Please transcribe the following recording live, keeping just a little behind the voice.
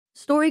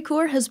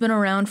StoryCorps has been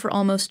around for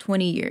almost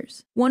 20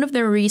 years. One of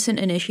their recent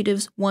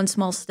initiatives, One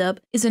Small Step,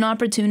 is an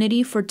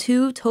opportunity for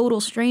two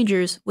total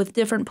strangers with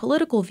different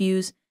political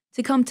views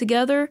to come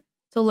together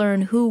to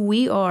learn who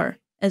we are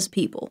as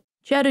people.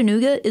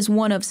 Chattanooga is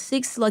one of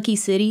 6 lucky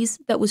cities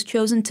that was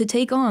chosen to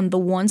take on the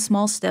One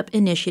Small Step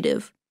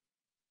initiative.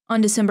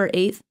 On December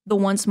 8th, the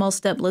One Small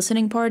Step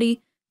listening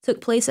party took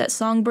place at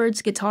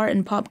Songbird's Guitar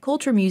and Pop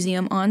Culture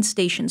Museum on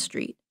Station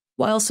Street.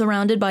 While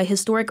surrounded by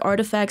historic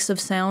artifacts of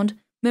sound,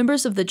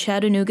 members of the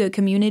Chattanooga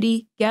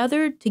community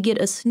gathered to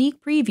get a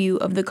sneak preview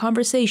of the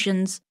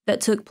conversations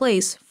that took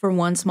place for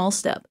One Small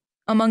Step.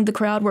 Among the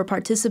crowd were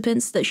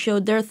participants that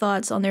showed their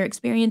thoughts on their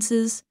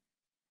experiences,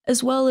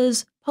 as well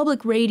as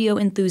public radio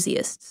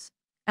enthusiasts.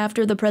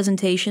 After the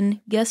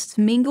presentation, guests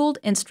mingled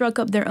and struck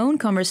up their own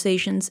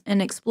conversations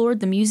and explored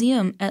the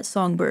museum at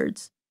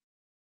Songbirds.